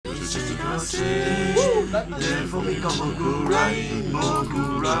Oh,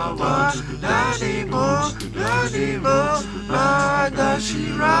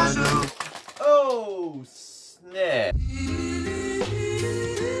 snap.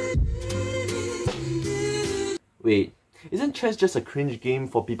 Wait, isn't chess just a cringe game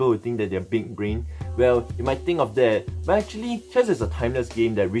for people who think that they're big brain? Well, you might think of that, but actually, chess is a timeless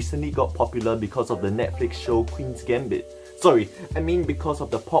game that recently got popular because of the Netflix show Queen's Gambit. Sorry, I mean because of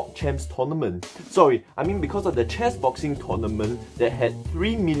the PogChamps tournament. Sorry, I mean because of the chess boxing tournament that had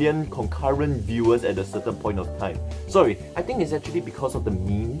 3 million concurrent viewers at a certain point of time. Sorry, I think it's actually because of the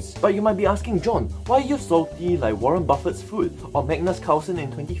memes. But you might be asking, John, why are you salty like Warren Buffett's food or Magnus Carlsen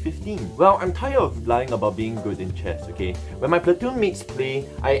in 2015? Well, I'm tired of lying about being good in chess, okay? When my platoon mates play,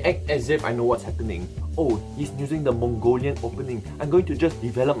 I act as if I know what's happening. Oh, he's using the Mongolian opening. I'm going to just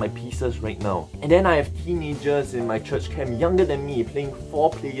develop my pieces right now. And then I have teenagers in my church camp younger than me playing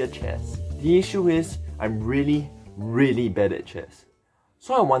 4-player chess. The issue is, I'm really bad at chess.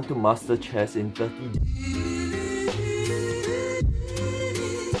 So I want to master chess in 30 days.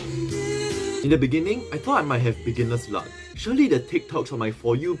 In the beginning, I thought I might have beginner's luck. Surely the TikToks on my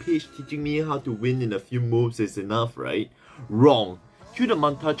For You page teaching me how to win in a few moves is enough, right? Wrong. Cue the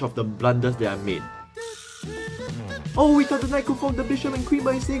montage of the blunders that I made. Oh, we thought the knight could fork the bishop and queen,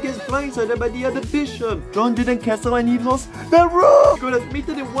 but instead gets blindsided by the other bishop. John didn't castle and he lost the rook! He could have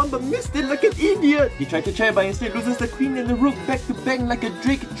mated in one but missed it like an idiot! He tried to check but instead loses the queen and the rook back to back like a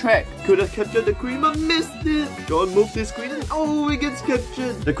Drake track. Could have captured the queen but missed it! John moved his queen and oh, it gets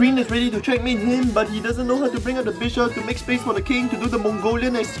captured! The queen is ready to checkmate him, but he doesn't know how to bring up the bishop to make space for the king to do the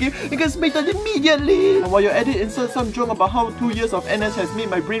Mongolian escape and gets mated immediately! And while you're at it, insert some joke about how 2 years of NS has made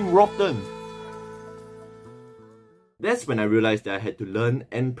my brain rotten. That's when I realized that I had to learn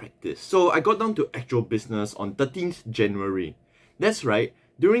and practice. So I got down to actual business on 13th January. That's right,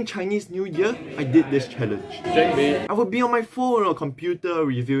 during Chinese New Year, I did this challenge. I would be on my phone or computer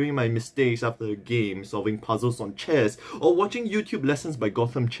reviewing my mistakes after a game, solving puzzles on chess, or watching YouTube lessons by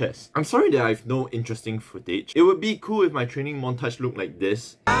Gotham Chess. I'm sorry that I have no interesting footage. It would be cool if my training montage looked like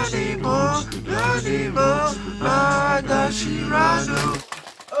this.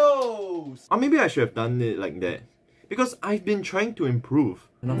 Oh! Or maybe I should have done it like that. Because I've been trying to improve.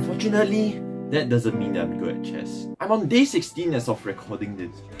 And unfortunately, that doesn't mean that I'm good at chess. I'm on day 16 as of recording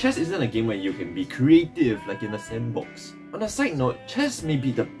this. Chess isn't a game where you can be creative like in a sandbox. On a side note, chess may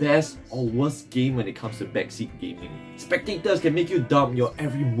be the best or worst game when it comes to backseat gaming. Spectators can make you dump your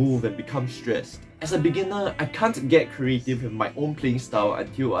every move and become stressed. As a beginner, I can't get creative with my own playing style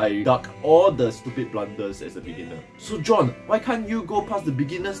until I duck all the stupid blunders as a beginner. So John, why can't you go past the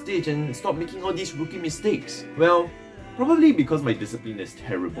beginner stage and stop making all these rookie mistakes? Well, probably because my discipline is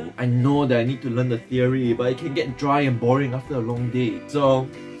terrible. I know that I need to learn the theory, but it can get dry and boring after a long day. So,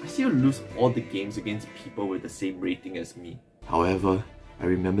 I still lose all the games against people with the same rating as me. However, I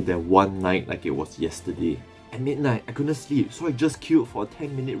remember that one night like it was yesterday. At midnight, I couldn't sleep, so I just queued for a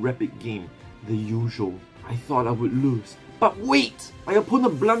 10-minute rapid game. The usual. I thought I would lose. But wait! My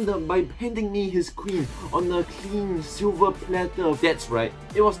opponent blundered by handing me his queen on a clean silver platter. That's right,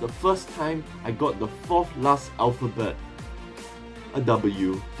 it was the first time I got the 4th last alphabet. A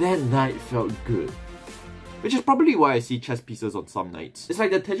W. That night felt good. Which is probably why I see chess pieces on some nights. It's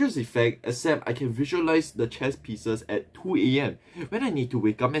like the Tetris effect, except I can visualize the chess pieces at 2 AM when I need to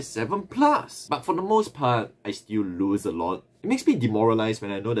wake up at 7+. But for the most part, I still lose a lot. It makes me demoralized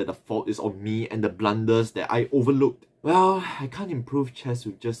when I know that the fault is on me and the blunders that I overlooked. Well, I can't improve chess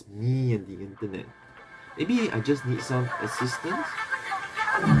with just me and the internet. Maybe I just need some assistance?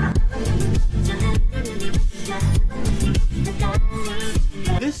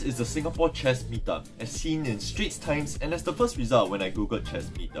 This is the Singapore Chess Meetup, as seen in Straits Times and as the first result when I googled Chess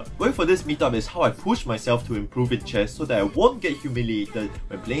Meetup. Going for this meetup is how I push myself to improve in chess so that I won't get humiliated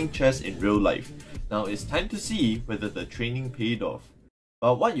when playing chess in real life. Now it's time to see whether the training paid off.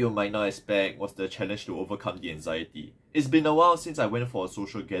 But what you might not expect was the challenge to overcome the anxiety. It's been a while since I went for a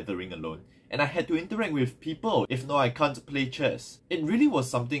social gathering alone, and I had to interact with people, if not I can't play chess. It really was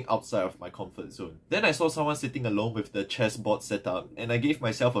something outside of my comfort zone. Then I saw someone sitting alone with the chess board set up, and I gave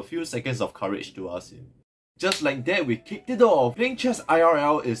myself a few seconds of courage to ask him. Just like that, we kicked it off! Playing chess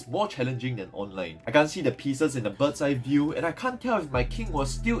IRL is more challenging than online. I can't see the pieces in a bird's eye view, and I can't tell if my king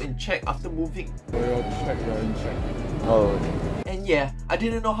was still in check after moving. You're in check. Oh. And yeah, I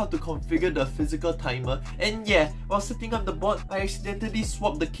didn't know how to configure the physical timer, and yeah, while setting up the board, I accidentally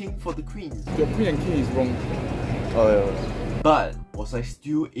swapped the king for the queen. Your queen and king is wrong. Oh yeah. But, was I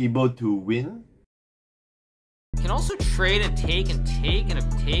still able to win? Can can also trade and take, and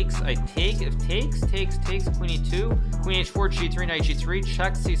if takes, I take. If takes, queen e2, queen h4, g3, knight g3,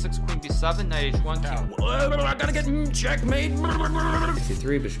 check, c6, queen b7, knight h1, king. I gotta get checkmate.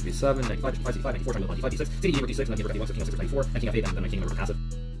 c3, bishop b7, knight c5, c5, knight e4, knight d6, city d4, d6, knight d4, d1, king f6, knight e4, and king f8, then my king over passive.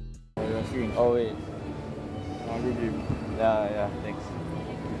 Oh wait. Good game. Yeah, thanks.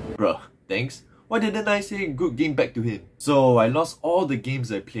 Bruh, thanks? Why didn't I say good game back to him? So I lost all the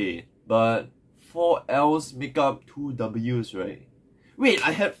games I played, but 4 L's make up 2 W's, right? Wait,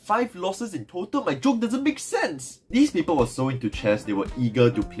 I had 5 losses in total? My joke doesn't make sense! These people were so into chess, they were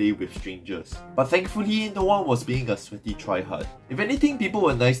eager to play with strangers. But thankfully, no one was being a sweaty tryhard. If anything, people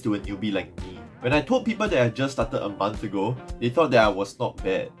were nice to a newbie like me. When I told people that I just started a month ago, they thought that I was not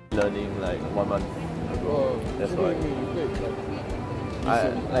bad. Learning like 1 month ago. That's why.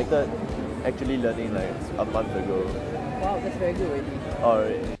 I started actually learning like a month ago. Wow, that's very good already.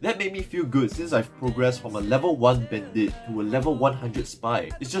 Alright. That made me feel good since I've progressed from a level 1 bandit to a level 100 spy.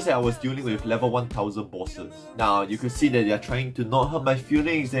 It's just that I was dealing with level 1000 bosses. Now, you could see that they are trying to not hurt my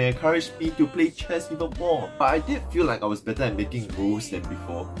feelings and encourage me to play chess even more. But I did feel like I was better at making moves than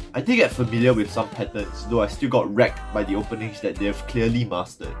before. I did get familiar with some patterns, though I still got wrecked by the openings that they've clearly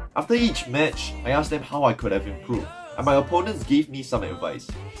mastered. After each match, I asked them how I could have improved, and my opponents gave me some advice.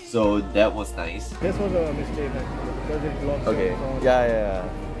 So that was nice. This was a mistake because it blocks. Okay. Yeah.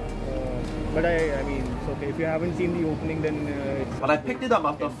 But I mean, it's okay. If you haven't seen the opening, then it's... But I picked it up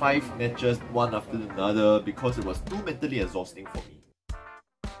after 5 matches, one after another, because it was too mentally exhausting for me.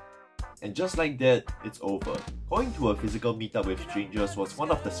 And just like that, it's over. Going to a physical meetup with strangers was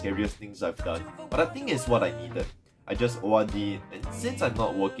one of the scariest things I've done, but I think it's what I needed. I just ORD'd, and since I'm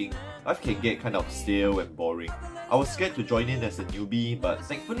not working, life can get kind of stale and boring. I was scared to join in as a newbie, but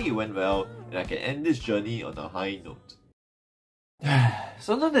thankfully it went well, and I can end this journey on a high note.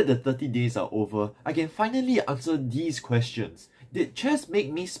 So now that the 30 days are over, I can finally answer these questions. Did chess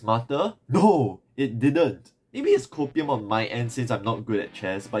make me smarter? No, it didn't. Maybe it's copium on my end since I'm not good at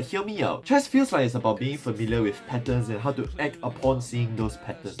chess, but hear me out. Chess feels like it's about being familiar with patterns and how to act upon seeing those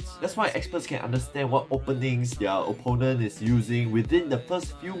patterns. That's why experts can understand what openings their opponent is using within the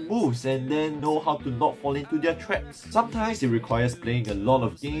first few moves and then know how to not fall into their traps. Sometimes it requires playing a lot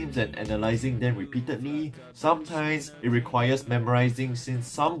of games and analyzing them repeatedly. Sometimes it requires memorizing since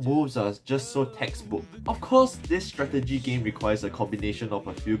some moves are just so textbook. Of course, this strategy game requires a combination of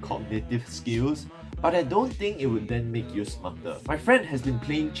a few cognitive skills, but I don't think it would then make you smarter. My friend has been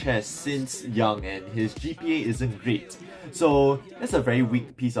playing chess since young and his GPA isn't great, so that's a very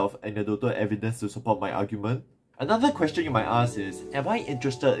weak piece of anecdotal evidence to support my argument. Another question you might ask is, am I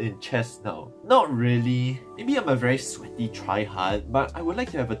interested in chess now? Not really. Maybe I'm a very sweaty tryhard, but I would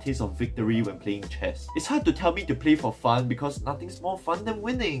like to have a taste of victory when playing chess. It's hard to tell me to play for fun because nothing's more fun than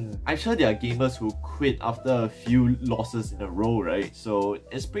winning. I'm sure there are gamers who quit after a few losses in a row, right? So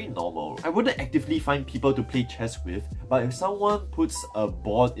it's pretty normal. I wouldn't actively find people to play chess with, but if someone puts a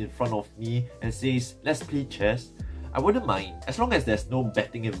board in front of me and says, let's play chess, I wouldn't mind. As long as there's no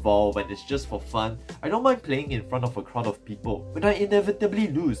betting involved and it's just for fun, I don't mind playing in front of a crowd of people. When I inevitably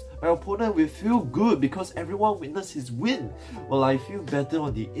lose, my opponent will feel good because everyone witnessed his win, while I feel better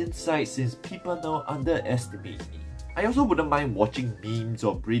on the inside since people now underestimate me. I also wouldn't mind watching memes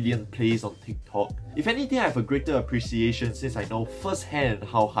or brilliant plays on TikTok. If anything, I have a greater appreciation since I know firsthand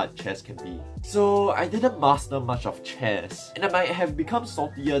how hard chess can be. So I didn't master much of chess, and I might have become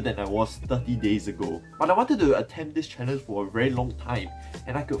saltier than I was 30 days ago. But I wanted to attempt this challenge for a very long time,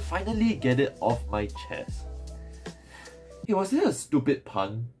 and I could finally get it off my chest. Hey, was that a stupid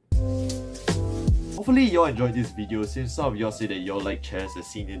pun? Hopefully y'all enjoyed this video since some of y'all say that y'all like chess as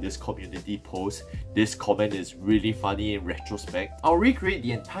seen in this community post. This comment is really funny in retrospect. I'll recreate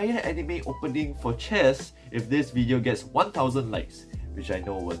the entire anime opening for chess if this video gets 1000 likes, which I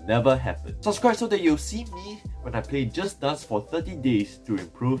know will never happen. Subscribe so that you'll see me when I play Just Dance for 30 days to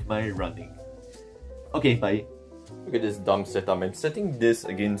improve my running. Okay, bye. Look at this dumb setup. I'm setting this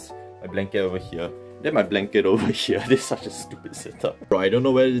against my blanket over here. Then my blanket over here. This is such a stupid setup. Bro, I don't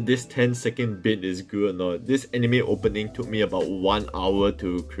know whether this 10-second bit is good or not. This anime opening took me about 1 hour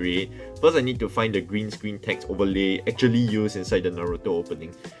to create. First, I need to find the green screen text overlay actually used inside the Naruto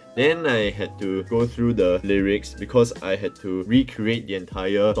opening. Then I had to go through the lyrics because I had to recreate the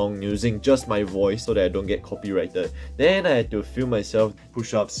entire song using just my voice so that I don't get copyrighted. Then I had to film myself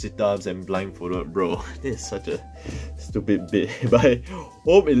push-ups, sit-ups and blindfolded. Bro, this is such a stupid bit, but I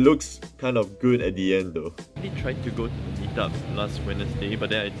hope it looks kind of good at the end though. I really tried to go to the meetup last Wednesday, but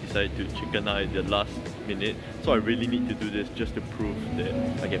then I decided to chicken out at the last minute. So I really need to do this just to prove that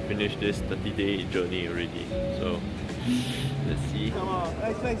I can finish this 30-day journey already. So let's see. Come on,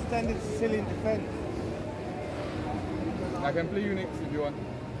 let's stand it still in defense. I can play you next if you want.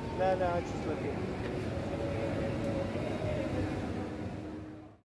 No, just looking.